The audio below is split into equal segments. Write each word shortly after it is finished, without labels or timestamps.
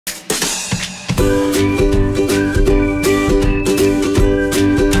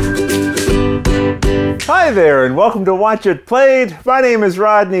Hi there and welcome to Watch It Played. My name is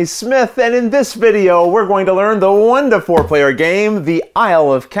Rodney Smith and in this video we're going to learn the 1 to 4 player game, The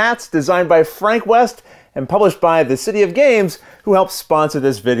Isle of Cats, designed by Frank West and published by the City of Games, who helped sponsor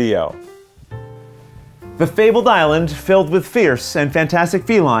this video. The fabled island, filled with fierce and fantastic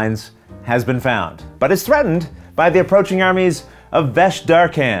felines, has been found, but is threatened by the approaching armies of Vesh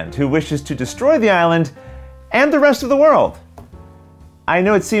Darkhand, who wishes to destroy the island and the rest of the world. I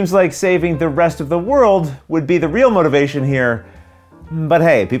know it seems like saving the rest of the world would be the real motivation here, but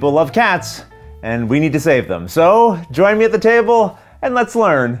hey, people love cats, and we need to save them. So, join me at the table, and let's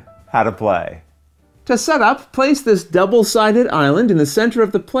learn how to play. To set up, place this double-sided island in the center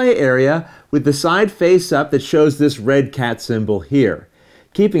of the play area with the side face up that shows this red cat symbol here,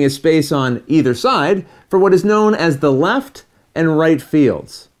 keeping a space on either side for what is known as the left and right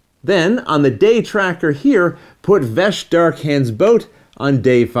fields. Then, on the day tracker here, put Vesh Darkhand's boat on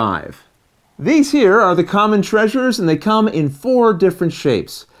day 5. These here are the common treasures and they come in 4 different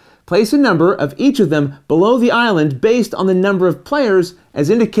shapes. Place a number of each of them below the island based on the number of players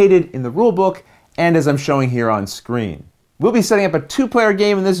as indicated in the rulebook and as I'm showing here on screen. We'll be setting up a 2-player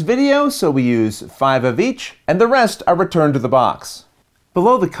game in this video, so we use 5 of each and the rest are returned to the box.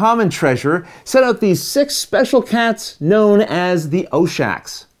 Below the common treasure, set out these 6 special cats known as the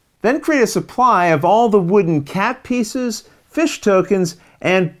Oshax. Then create a supply of all the wooden cat pieces, fish tokens,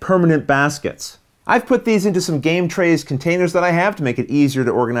 and permanent baskets. I've put these into some game trays containers that I have to make it easier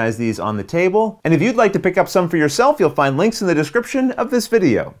to organize these on the table. And if you'd like to pick up some for yourself, you'll find links in the description of this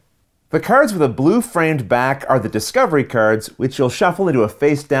video. The cards with a blue framed back are the Discovery cards, which you'll shuffle into a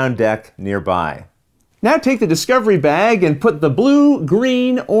face-down deck nearby. Now take the Discovery bag and put the blue,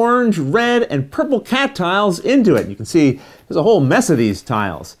 green, orange, red, and purple cat tiles into it. You can see there's a whole mess of these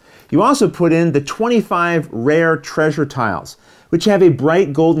tiles. You also put in the 25 rare treasure tiles, which have a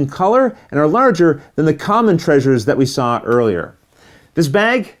bright golden color and are larger than the common treasures that we saw earlier. This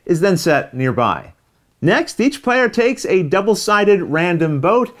bag is then set nearby. Next, each player takes a double-sided random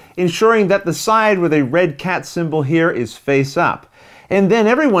boat, ensuring that the side with a red cat symbol here is face up. And then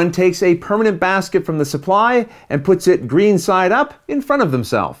everyone takes a permanent basket from the supply and puts it green side up in front of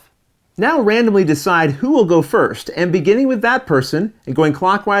themselves. Now randomly decide who will go first, and beginning with that person and going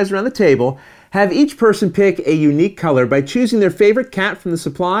clockwise around the table, have each person pick a unique color by choosing their favorite cat from the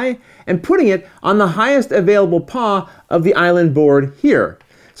supply and putting it on the highest available paw of the island board here.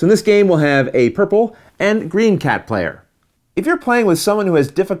 So in this game we'll have a purple and green cat player. If you're playing with someone who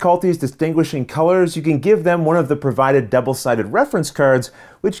has difficulties distinguishing colors, you can give them one of the provided double-sided reference cards,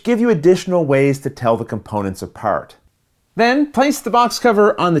 which give you additional ways to tell the components apart. Then place the box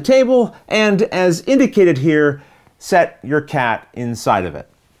cover on the table and, as indicated here, set your cat inside of it.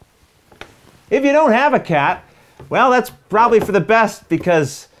 If you don't have a cat, well, that's probably for the best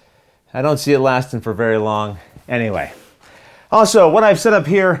because I don't see it lasting for very long anyway. Also, what I've set up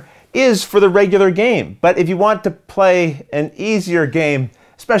here is for the regular game, but if you want to play an easier game,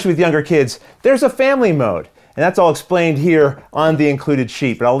 especially with younger kids, there's a family mode, and that's all explained here on the included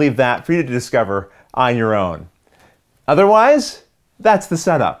sheet, but I'll leave that for you to discover on your own. Otherwise, that's the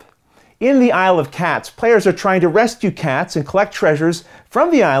setup. In the Isle of Cats, players are trying to rescue cats and collect treasures from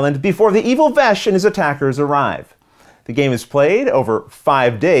the island before the evil Vesh and his attackers arrive. The game is played over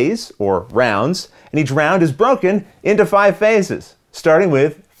 5 days, or rounds, and each round is broken into 5 phases, starting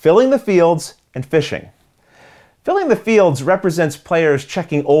with filling the fields and fishing. Filling the fields represents players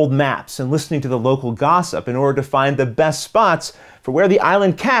checking old maps and listening to the local gossip in order to find the best spots for where the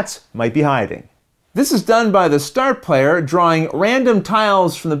island cats might be hiding. This is done by the start player drawing random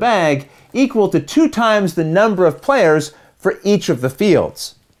tiles from the bag equal to 2 times the number of players for each of the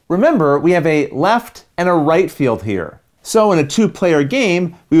fields. Remember, we have a left and a right field here. So in a 2-player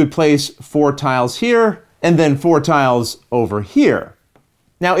game, we would place 4 tiles here and then 4 tiles over here.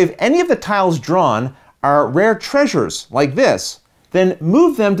 Now, if any of the tiles drawn are rare treasures like this, then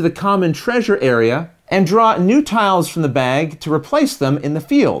move them to the common treasure area and draw new tiles from the bag to replace them in the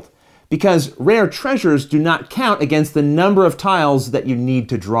field, because rare treasures do not count against the number of tiles that you need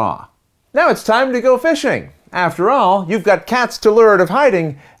to draw. Now it's time to go fishing. After all, you've got cats to lure out of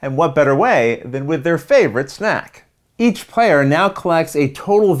hiding, and what better way than with their favorite snack? Each player now collects a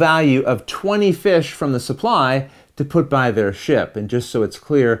total value of 20 fish from the supply to put by their ship. And just so it's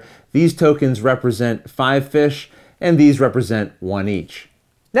clear, these tokens represent 5 fish, and these represent 1 each.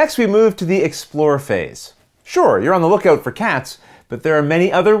 Next we move to the Explore phase. Sure, you're on the lookout for cats, but there are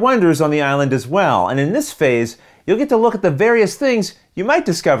many other wonders on the island as well, and in this phase, you'll get to look at the various things you might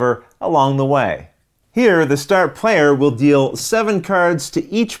discover along the way. Here, the start player will deal 7 cards to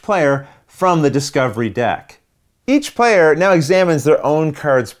each player from the Discovery deck. Each player now examines their own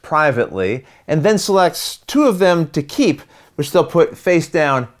cards privately and then selects 2 of them to keep, which they'll put face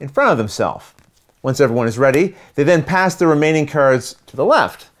down in front of themselves. Once everyone is ready, they then pass the remaining cards to the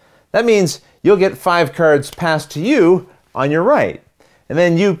left. That means you'll get 5 cards passed to you on your right. And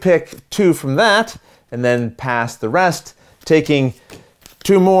then you pick 2 from that and then pass the rest, taking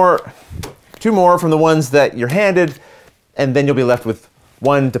 2 more from the ones that you're handed, and then you'll be left with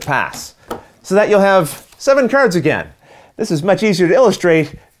 1 to pass. So that you'll have 7 cards again. This is much easier to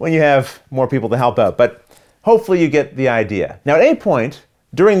illustrate when you have more people to help out, but hopefully you get the idea. Now at any point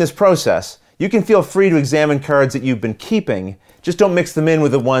during this process, you can feel free to examine cards that you've been keeping. Just don't mix them in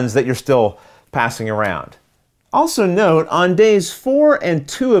with the ones that you're still passing around. Also note, on days 4 and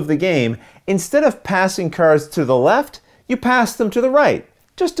 2 of the game, instead of passing cards to the left, you pass them to the right,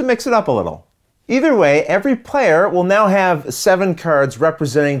 just to mix it up a little. Either way, every player will now have 7 cards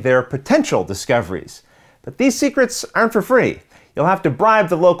representing their potential discoveries. But these secrets aren't for free. You'll have to bribe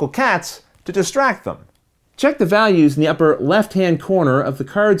the local cats to distract them. Check the values in the upper left-hand corner of the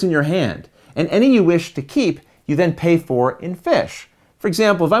cards in your hand, and any you wish to keep, you then pay for in fish. For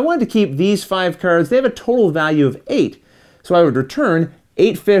example, if I wanted to keep these 5 cards, they have a total value of 8, so I would return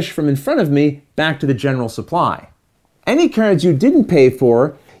 8 fish from in front of me back to the general supply. Any cards you didn't pay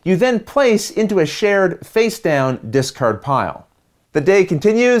for, you then place into a shared face-down discard pile. The day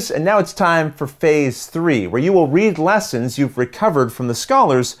continues, and now it's time for Phase 3, where you will read lessons you've recovered from the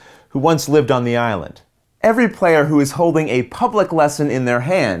scholars who once lived on the island. Every player who is holding a public lesson in their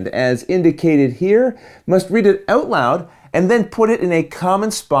hand, as indicated here, must read it out loud and then put it in a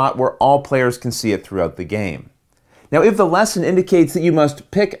common spot where all players can see it throughout the game. Now, if the lesson indicates that you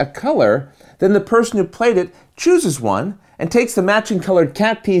must pick a color, then the person who played it chooses one and takes the matching colored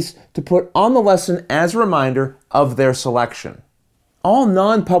cat piece to put on the lesson as a reminder of their selection. All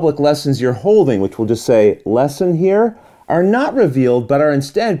non-public lessons you're holding, which will just say lesson here, are not revealed but are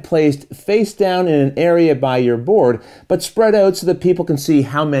instead placed face down in an area by your board, but spread out so that people can see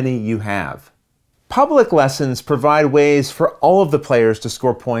how many you have. Public lessons provide ways for all of the players to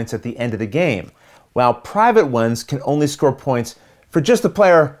score points at the end of the game, while private ones can only score points for just the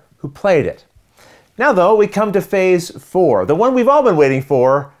player who played it. Now though, we come to Phase 4, the one we've all been waiting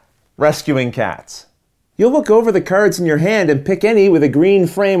for, rescuing cats. You'll look over the cards in your hand and pick any with a green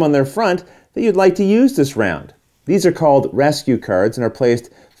frame on their front that you'd like to use this round. These are called rescue cards and are placed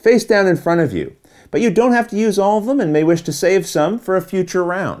face down in front of you, but you don't have to use all of them and may wish to save some for a future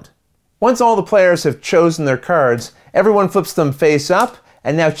round. Once all the players have chosen their cards, everyone flips them face up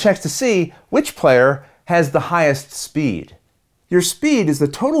and now checks to see which player has the highest speed. Your speed is the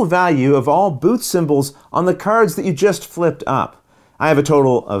total value of all booth symbols on the cards that you just flipped up. I have a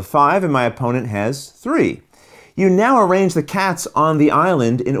total of 5 and my opponent has 3. You now arrange the cats on the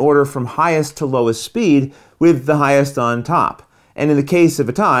island in order from highest to lowest speed, with the highest on top. And in the case of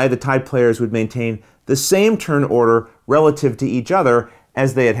a tie, the tied players would maintain the same turn order relative to each other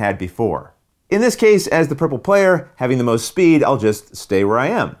as they had had before. In this case, as the purple player having the most speed, I'll just stay where I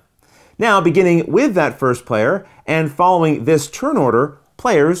am. Now, beginning with that first player and following this turn order,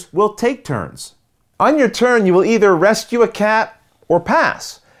 players will take turns. On your turn, you will either rescue a cat or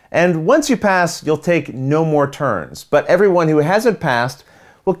pass. And once you pass, you'll take no more turns. But everyone who hasn't passed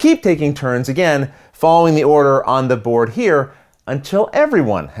will keep taking turns again, following the order on the board here until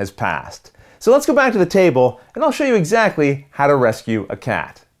everyone has passed. So let's go back to the table and I'll show you exactly how to rescue a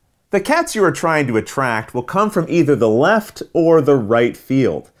cat. The cats you are trying to attract will come from either the left or the right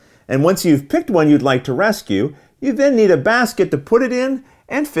field. And once you've picked one you'd like to rescue, you then need a basket to put it in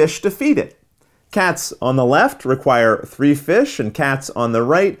and fish to feed it. Cats on the left require 3 fish and cats on the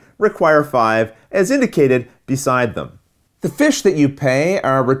right require 5, as indicated beside them. The fish that you pay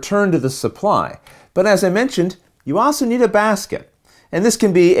are returned to the supply, but as I mentioned, you also need a basket. And this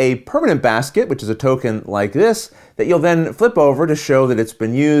can be a permanent basket, which is a token like this, that you'll then flip over to show that it's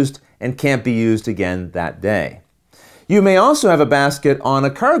been used and can't be used again that day. You may also have a basket on a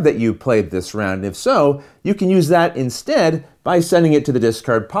card that you played this round. If so, you can use that instead by sending it to the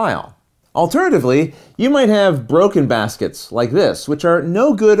discard pile. Alternatively, you might have broken baskets like this, which are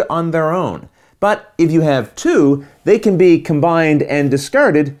no good on their own. But if you have 2, they can be combined and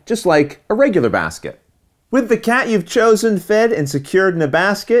discarded just like a regular basket. With the cat you've chosen fed and secured in a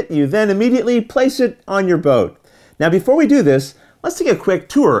basket, you then immediately place it on your boat. Now before we do this, let's take a quick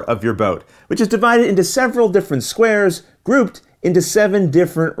tour of your boat, which is divided into several different squares, grouped into 7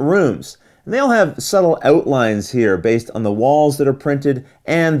 different rooms. And they all have subtle outlines here based on the walls that are printed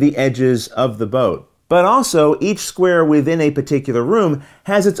and the edges of the boat. But also, each square within a particular room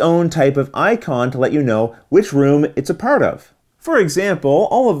has its own type of icon to let you know which room it's a part of. For example,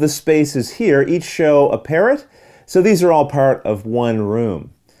 all of the spaces here each show a parrot, So these are all part of one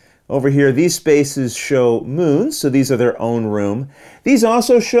room. Over here, these spaces show moons, so these are their own room. These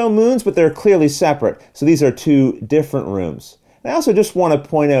also show moons, but they're clearly separate, so these are two different rooms. I also just want to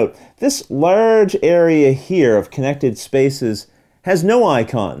point out, this large area here of connected spaces has no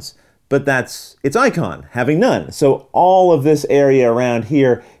icons, but that's its icon, having none. So all of this area around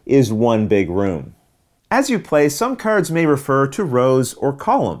here is one big room. As you play, some cards may refer to rows or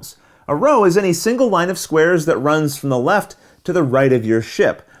columns. A row is any single line of squares that runs from the left to the right of your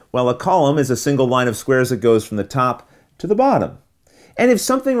ship, while a column is a single line of squares that goes from the top to the bottom. And if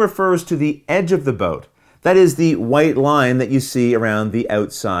something refers to the edge of the boat, that is the white line that you see around the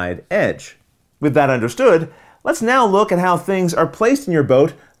outside edge. With that understood, let's now look at how things are placed in your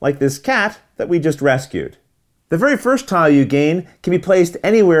boat, like this cat that we just rescued. The very first tile you gain can be placed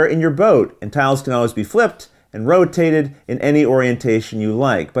anywhere in your boat, and tiles can always be flipped and rotated in any orientation you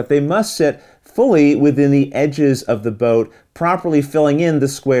like, but they must sit fully within the edges of the boat, properly filling in the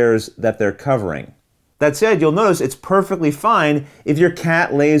squares that they're covering. That said, you'll notice it's perfectly fine if your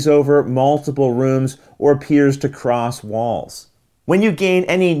cat lays over multiple rooms or appears to cross walls. When you gain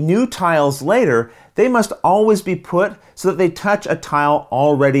any new tiles later, they must always be put so that they touch a tile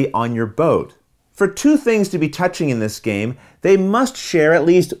already on your boat. For two things to be touching in this game, they must share at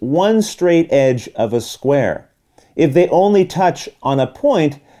least one straight edge of a square. If they only touch on a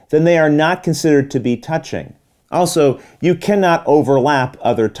point, then they are not considered to be touching. Also, you cannot overlap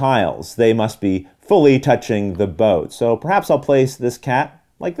other tiles. They must be fully touching the boat. So perhaps I'll place this cat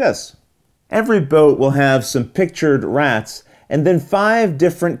like this. Every boat will have some pictured rats and then 5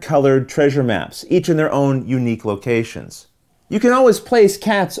 different colored treasure maps, each in their own unique locations. You can always place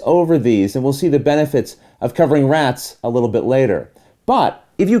cats over these, and we'll see the benefits of covering rats a little bit later. But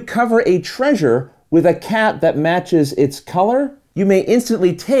if you cover a treasure with a cat that matches its color, you may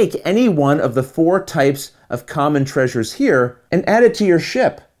instantly take any one of the 4 types of common treasures here and add it to your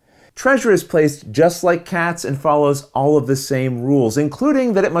ship. Treasure is placed just like cats and follows all of the same rules,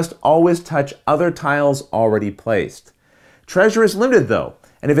 including that it must always touch other tiles already placed. Treasure is limited though,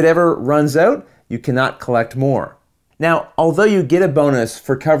 and if it ever runs out, you cannot collect more. Now, although you get a bonus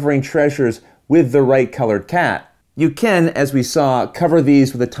for covering treasures with the right colored cat, you can, as we saw, cover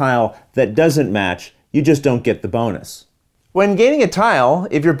these with a tile that doesn't match. You just don't get the bonus. When gaining a tile,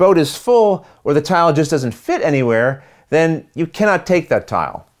 if your boat is full or the tile just doesn't fit anywhere, then you cannot take that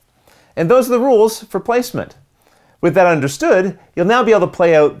tile. And those are the rules for placement. With that understood, you'll now be able to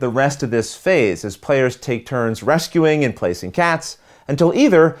play out the rest of this phase as players take turns rescuing and placing cats until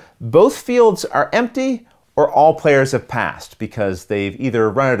either both fields are empty or all players have passed because they've either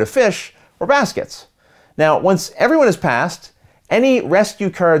run out of fish or baskets. Now, once everyone has passed, any rescue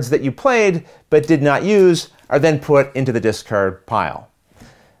cards that you played but did not use are then put into the discard pile.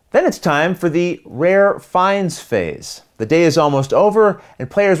 Then it's time for the rare finds phase. The day is almost over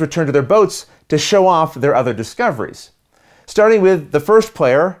and players return to their boats to show off their other discoveries. Starting with the first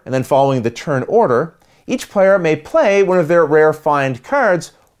player and then following the turn order, each player may play one of their rare find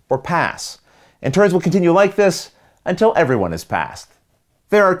cards or pass. And turns will continue like this until everyone has passed.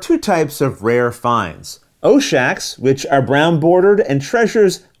 There are 2 types of rare finds: Oshax, which are brown bordered, and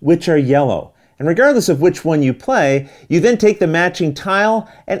treasures, which are yellow. And regardless of which one you play, you then take the matching tile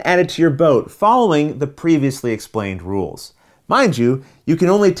and add it to your boat, following the previously explained rules. Mind you, you can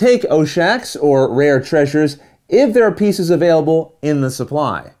only take Oshax, or rare treasures, if there are pieces available in the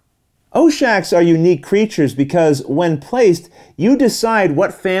supply. Oshax are unique creatures because, when placed, you decide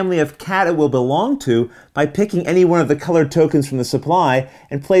what family of cat it will belong to by picking any one of the colored tokens from the supply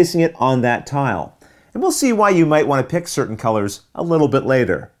and placing it on that tile. And we'll see why you might want to pick certain colors a little bit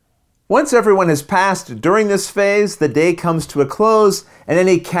later. Once everyone has passed during this phase, the day comes to a close and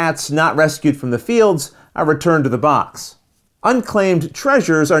any cats not rescued from the fields are returned to the box. Unclaimed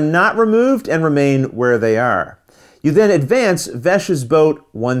treasures are not removed and remain where they are. You then advance Vesh's boat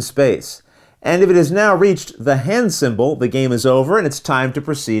 1 space. And if it has now reached the hand symbol, the game is over and it's time to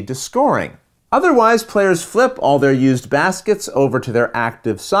proceed to scoring. Otherwise, players flip all their used baskets over to their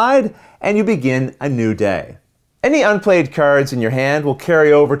active side and you begin a new day. Any unplayed cards in your hand will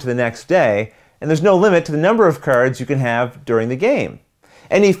carry over to the next day, and there's no limit to the number of cards you can have during the game.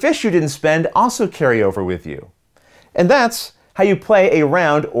 Any fish you didn't spend also carry over with you. And that's how you play a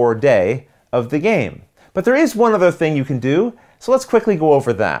round or day of the game. But there is one other thing you can do, so let's quickly go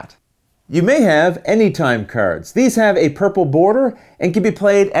over that. You may have anytime cards. These have a purple border and can be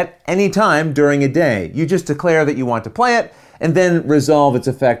played at any time during a day. You just declare that you want to play it, and then resolve its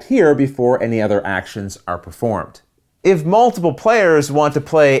effect here before any other actions are performed. If multiple players want to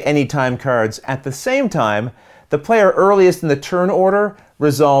play anytime cards at the same time, the player earliest in the turn order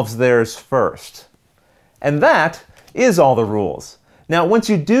resolves theirs first. And that is all the rules. Now, once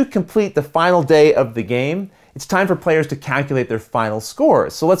you do complete the final day of the game, it's time for players to calculate their final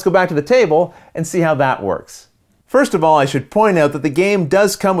scores. So let's go back to the table and see how that works. First of all, I should point out that the game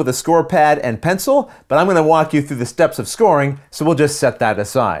does come with a score pad and pencil, but I'm going to walk you through the steps of scoring, so we'll just set that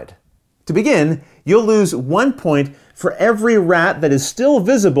aside. To begin, you'll lose 1 point for every rat that is still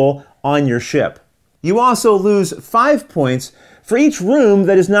visible on your ship. You also lose 5 points for each room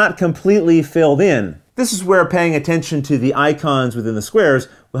that is not completely filled in. This is where paying attention to the icons within the squares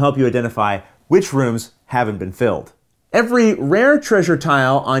will help you identify which rooms haven't been filled. Every rare treasure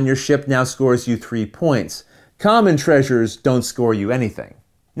tile on your ship now scores you 3 points. Common treasures don't score you anything.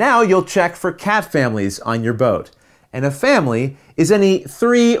 Now you'll check for cat families on your boat. And a family is any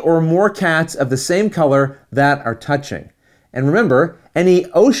 3 or more cats of the same color that are touching. And remember, any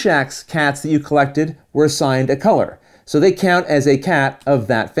Oshax cats that you collected were assigned a color, so they count as a cat of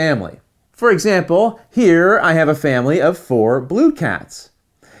that family. For example, here I have a family of 4 blue cats.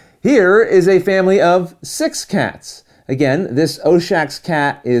 Here is a family of 6 cats. Again, this Oshax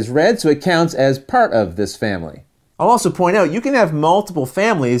cat is red, so it counts as part of this family. I'll also point out you can have multiple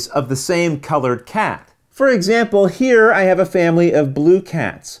families of the same colored cat. For example, here I have a family of blue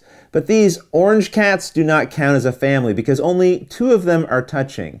cats, but these orange cats do not count as a family because only 2 of them are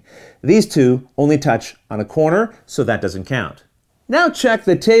touching. These 2 only touch on a corner, so that doesn't count. Now check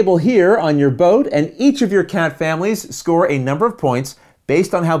the table here on your boat, and each of your cat families score a number of points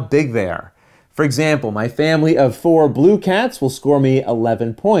based on how big they are. For example, my family of 4 blue cats will score me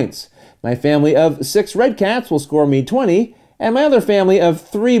 11 points. My family of 6 red cats will score me 20, and my other family of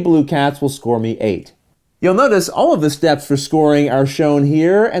 3 blue cats will score me 8. You'll notice all of the steps for scoring are shown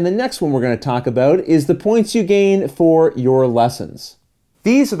here, and the next one we're going to talk about is the points you gain for your lessons.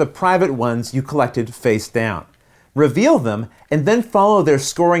 These are the private ones you collected face down. Reveal them, and then follow their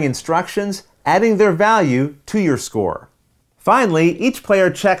scoring instructions, adding their value to your score. Finally, each player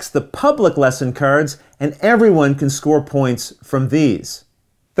checks the public lesson cards, and everyone can score points from these.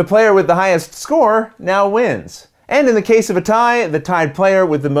 The player with the highest score now wins. And in the case of a tie, the tied player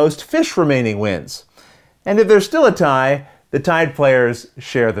with the most fish remaining wins. And if there's still a tie, the tied players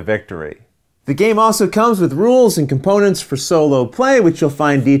share the victory. The game also comes with rules and components for solo play, which you'll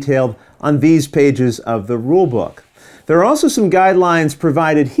find detailed on these pages of the rulebook. There are also some guidelines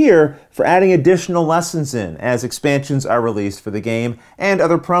provided here for adding additional lessons in as expansions are released for the game and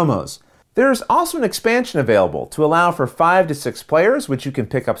other promos. There's also an expansion available to allow for 5 to 6 players, which you can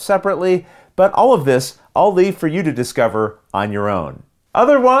pick up separately, but all of this I'll leave for you to discover on your own.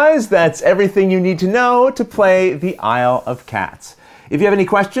 Otherwise, that's everything you need to know to play the Isle of Cats. If you have any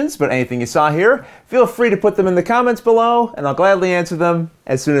questions about anything you saw here, feel free to put them in the comments below, and I'll gladly answer them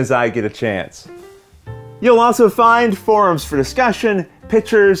as soon as I get a chance. You'll also find forums for discussion,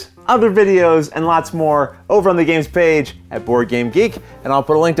 pictures, other videos, and lots more over on the games page at Board Game Geek, and I'll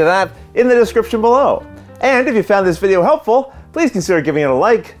put a link to that in the description below. And if you found this video helpful, please consider giving it a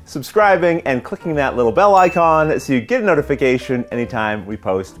like, subscribing, and clicking that little bell icon so you get a notification anytime we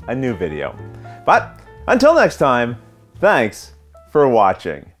post a new video. But until next time, thanks for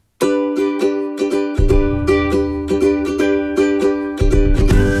watching.